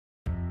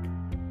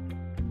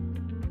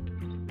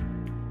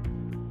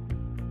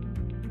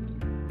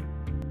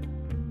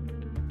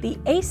The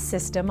ACE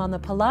system on the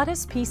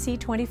Pilatus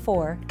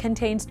PC-24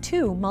 contains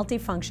two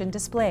multifunction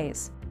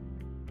displays.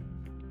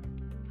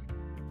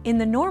 In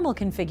the normal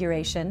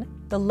configuration,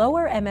 the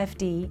lower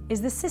MFD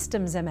is the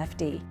Systems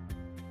MFD.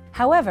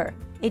 However,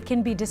 it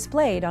can be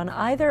displayed on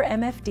either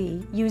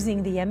MFD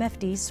using the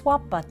MFD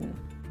swap button.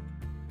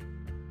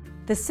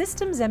 The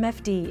Systems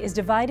MFD is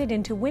divided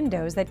into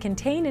windows that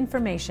contain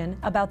information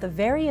about the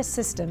various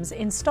systems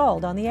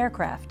installed on the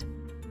aircraft.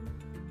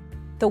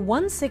 The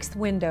 1/6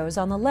 windows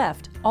on the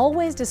left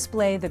always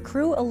display the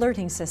crew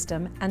alerting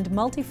system and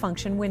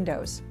multifunction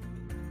windows.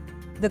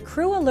 The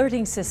crew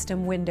alerting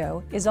system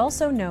window is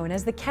also known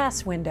as the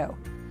CAS window.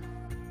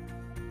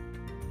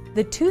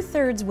 The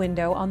 2/3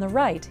 window on the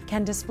right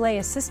can display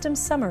a system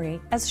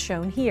summary as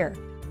shown here.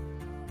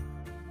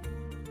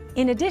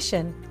 In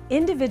addition,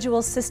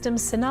 individual system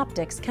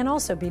synoptics can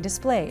also be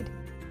displayed.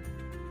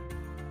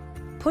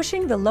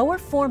 Pushing the lower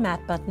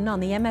Format button on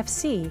the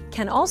MFC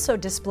can also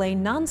display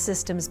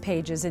non-systems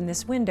pages in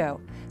this window,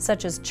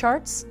 such as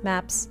charts,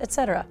 maps,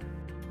 etc.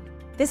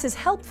 This is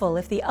helpful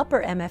if the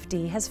upper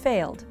MFD has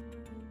failed.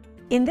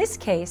 In this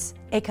case,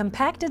 a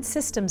compacted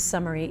systems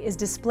summary is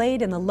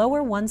displayed in the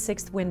lower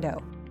 1/6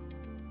 window.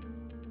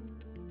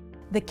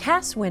 The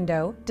CAS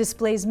window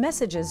displays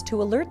messages to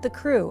alert the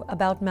crew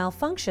about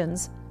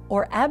malfunctions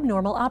or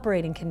abnormal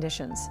operating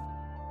conditions.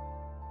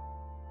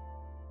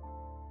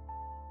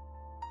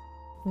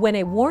 When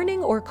a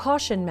warning or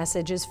caution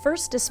message is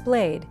first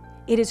displayed,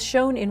 it is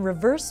shown in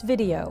reverse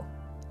video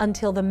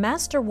until the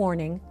master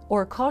warning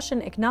or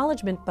caution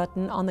acknowledgement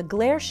button on the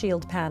glare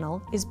shield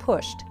panel is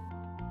pushed.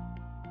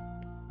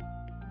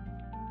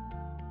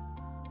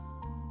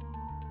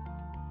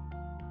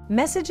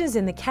 Messages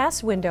in the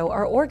CAS window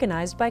are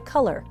organized by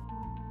color.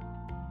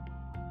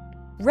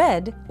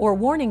 Red, or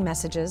warning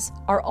messages,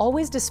 are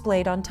always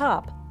displayed on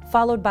top,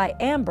 followed by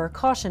amber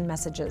caution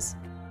messages.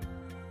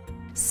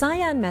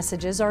 Cyan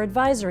messages are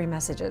advisory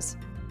messages.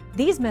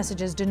 These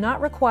messages do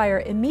not require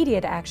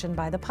immediate action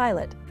by the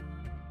pilot.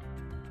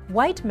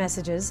 White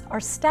messages are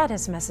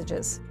status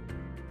messages.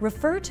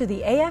 Refer to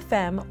the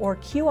AFM or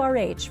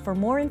QRH for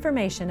more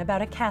information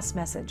about a CAS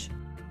message.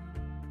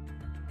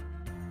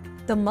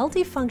 The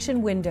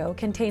multifunction window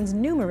contains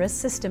numerous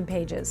system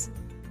pages.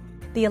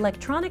 The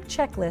electronic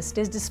checklist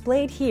is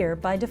displayed here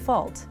by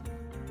default.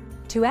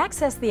 To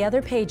access the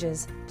other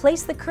pages,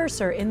 place the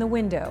cursor in the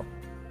window.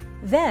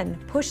 Then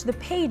push the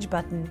Page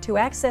button to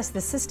access the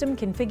System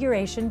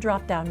Configuration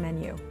drop-down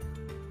menu.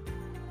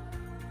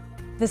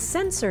 The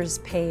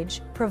Sensors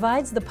page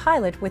provides the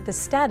pilot with the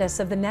status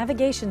of the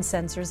navigation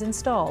sensors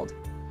installed.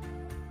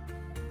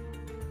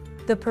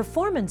 The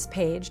Performance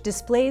page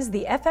displays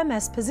the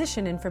FMS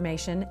position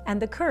information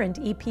and the current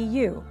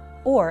EPU,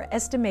 or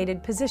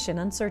Estimated Position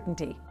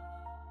Uncertainty.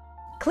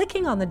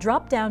 Clicking on the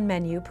drop-down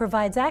menu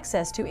provides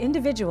access to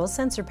individual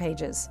sensor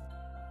pages.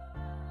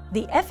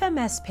 The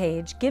FMS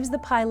page gives the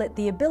pilot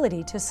the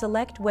ability to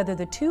select whether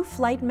the two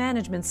flight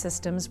management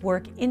systems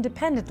work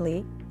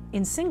independently,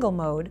 in single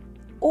mode,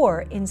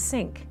 or in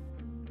sync.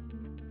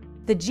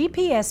 The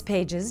GPS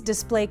pages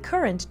display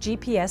current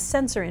GPS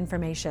sensor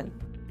information.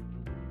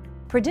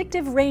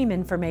 Predictive RAIM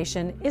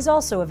information is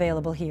also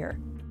available here.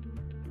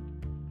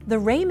 The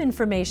RAIM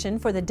information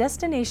for the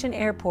destination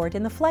airport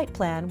in the flight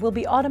plan will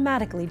be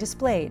automatically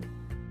displayed.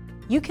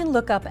 You can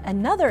look up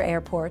another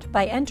airport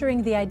by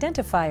entering the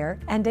identifier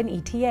and an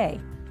ETA.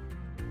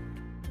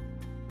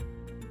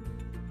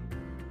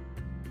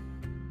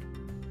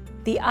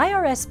 The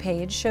IRS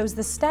page shows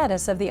the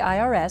status of the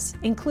IRS,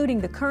 including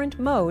the current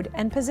mode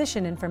and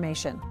position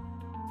information.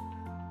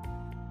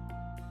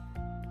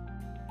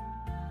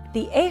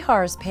 The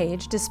AHARS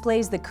page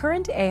displays the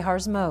current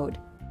AHARS mode.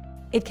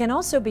 It can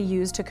also be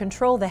used to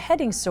control the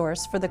heading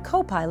source for the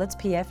co-pilot's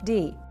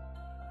PFD.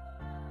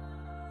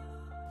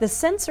 The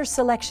Sensor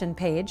Selection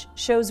page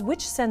shows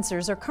which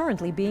sensors are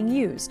currently being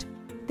used.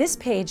 This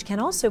page can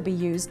also be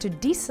used to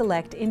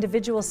deselect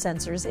individual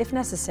sensors if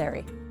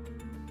necessary.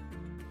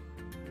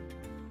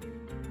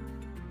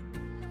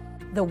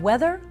 The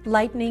Weather,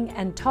 Lightning,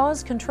 and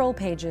TAWS control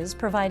pages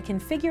provide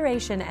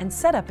configuration and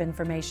setup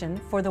information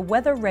for the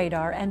weather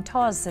radar and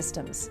TAWS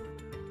systems.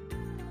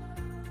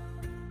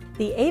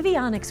 The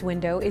Avionics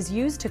window is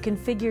used to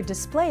configure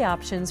display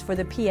options for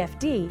the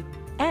PFD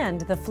and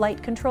the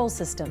flight control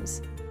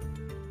systems.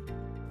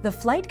 The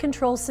Flight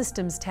Control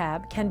Systems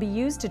tab can be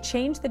used to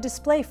change the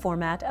display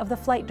format of the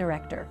flight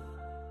director.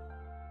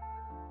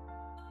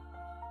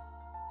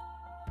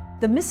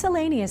 The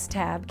Miscellaneous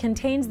tab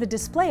contains the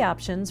display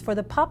options for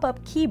the pop-up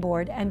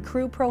keyboard and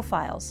crew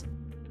profiles.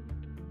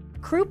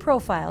 Crew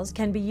profiles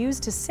can be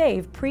used to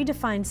save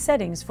predefined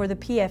settings for the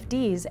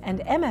PFDs and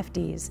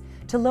MFDs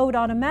to load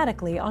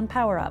automatically on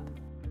power-up.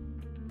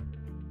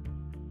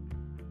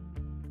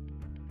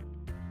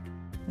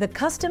 The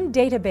Custom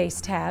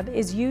Database tab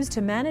is used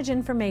to manage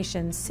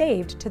information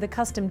saved to the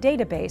custom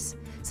database,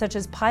 such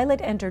as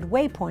pilot-entered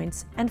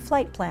waypoints and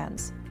flight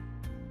plans.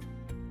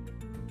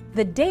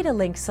 The Data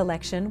Link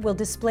selection will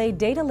display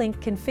Data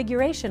Link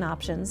configuration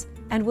options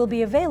and will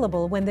be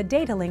available when the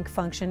Data Link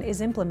function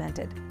is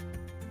implemented.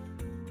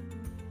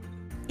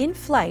 In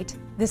flight,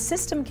 the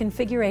system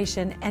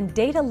configuration and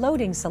data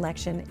loading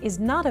selection is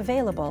not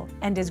available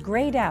and is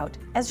grayed out,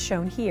 as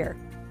shown here.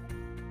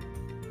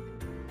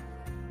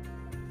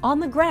 On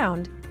the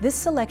ground, this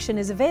selection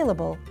is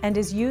available and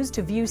is used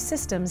to view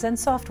systems and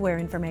software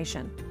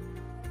information.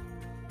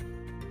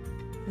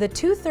 The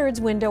 2/3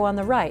 window on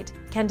the right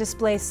can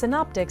display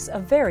synoptics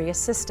of various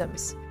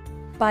systems.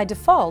 By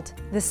default,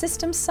 the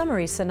System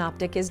Summary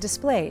Synoptic is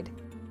displayed.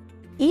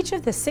 Each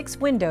of the 6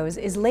 windows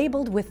is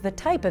labeled with the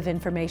type of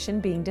information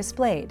being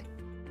displayed.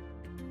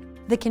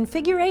 The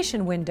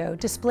Configuration window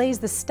displays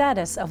the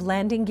status of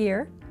landing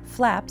gear,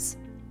 flaps,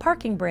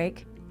 parking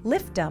brake,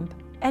 lift dump,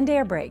 and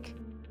air brake.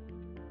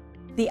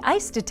 The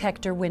Ice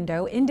Detector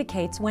window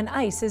indicates when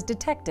ice is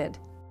detected.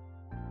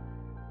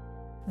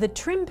 The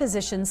Trim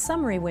Position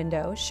Summary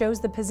window shows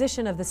the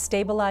position of the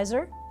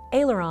stabilizer,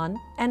 aileron,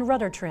 and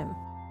rudder trim.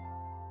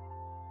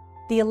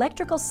 The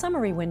Electrical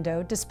Summary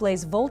window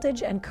displays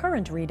voltage and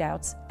current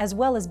readouts, as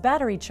well as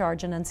battery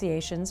charge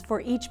annunciations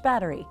for each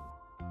battery.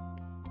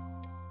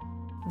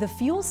 The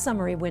Fuel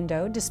Summary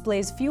window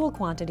displays fuel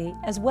quantity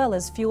as well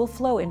as fuel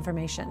flow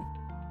information.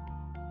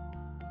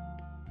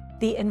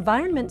 The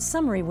Environment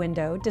Summary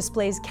window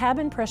displays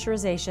cabin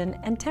pressurization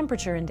and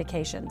temperature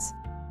indications.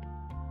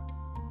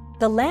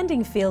 The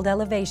landing field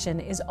elevation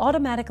is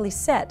automatically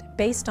set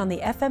based on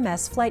the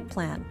FMS flight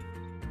plan.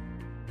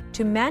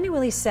 To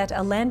manually set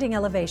a landing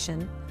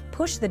elevation,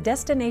 push the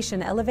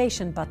Destination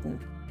Elevation button.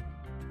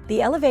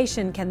 The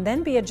elevation can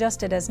then be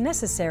adjusted as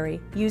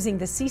necessary using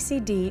the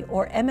CCD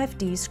or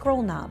MFD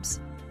scroll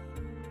knobs.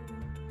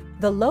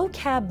 The Low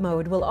Cab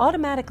mode will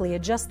automatically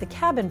adjust the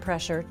cabin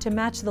pressure to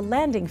match the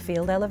landing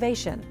field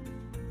elevation.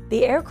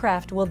 The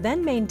aircraft will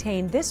then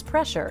maintain this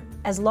pressure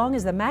as long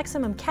as the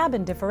maximum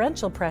cabin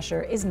differential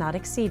pressure is not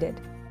exceeded.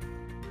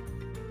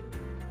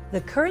 The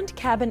current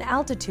cabin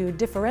altitude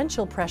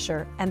differential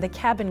pressure and the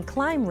cabin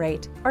climb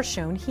rate are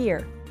shown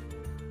here.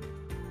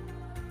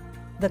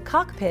 The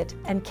cockpit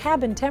and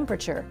cabin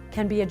temperature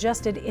can be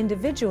adjusted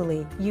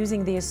individually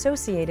using the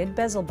associated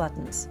bezel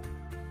buttons.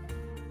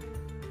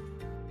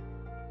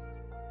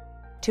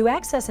 To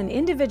access an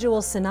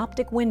individual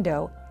synoptic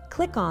window,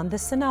 click on the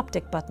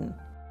Synoptic button.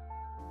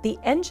 The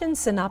Engine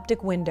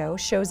Synoptic window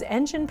shows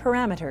engine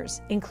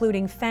parameters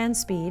including fan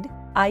speed,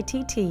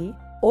 ITT,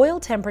 oil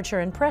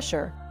temperature and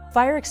pressure,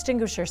 fire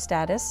extinguisher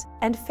status,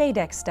 and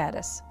FADEC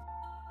status.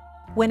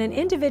 When an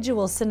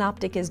individual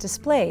synoptic is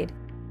displayed,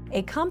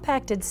 a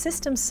compacted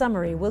system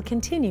summary will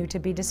continue to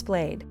be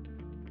displayed.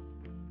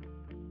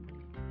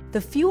 The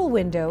Fuel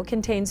window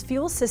contains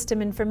fuel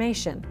system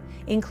information,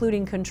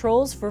 including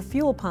controls for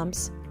fuel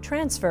pumps,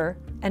 transfer,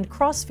 and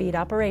cross-feed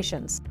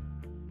operations.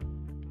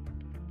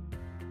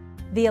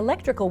 The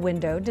Electrical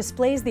window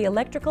displays the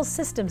electrical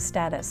system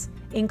status,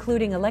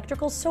 including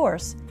electrical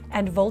source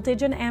and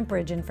voltage and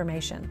amperage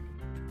information.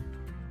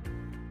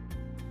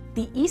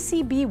 The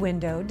ECB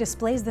window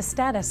displays the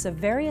status of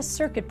various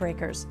circuit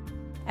breakers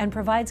and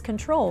provides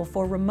control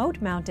for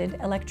remote-mounted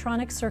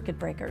electronic circuit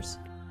breakers.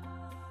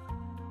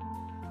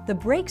 The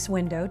Brakes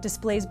window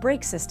displays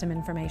brake system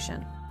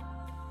information.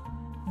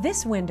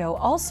 This window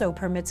also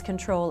permits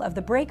control of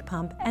the brake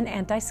pump and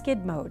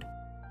anti-skid mode.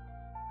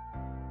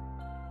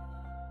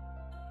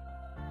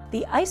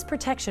 The Ice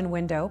Protection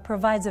window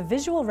provides a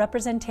visual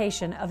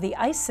representation of the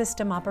ice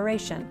system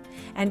operation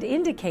and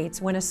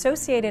indicates when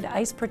associated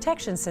ice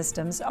protection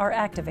systems are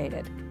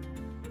activated.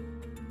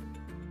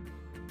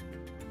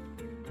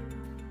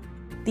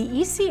 The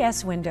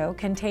ECS window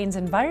contains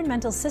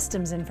environmental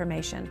systems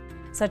information,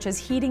 such as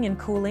heating and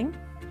cooling,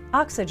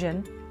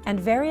 oxygen, and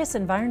various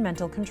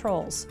environmental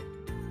controls.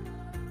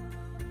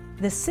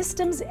 The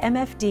Systems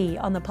MFD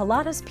on the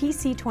Pilatus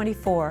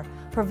PC-24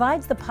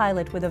 provides the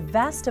pilot with a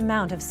vast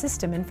amount of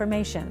system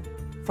information.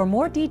 For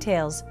more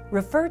details,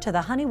 refer to the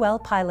Honeywell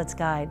Pilot's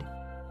Guide.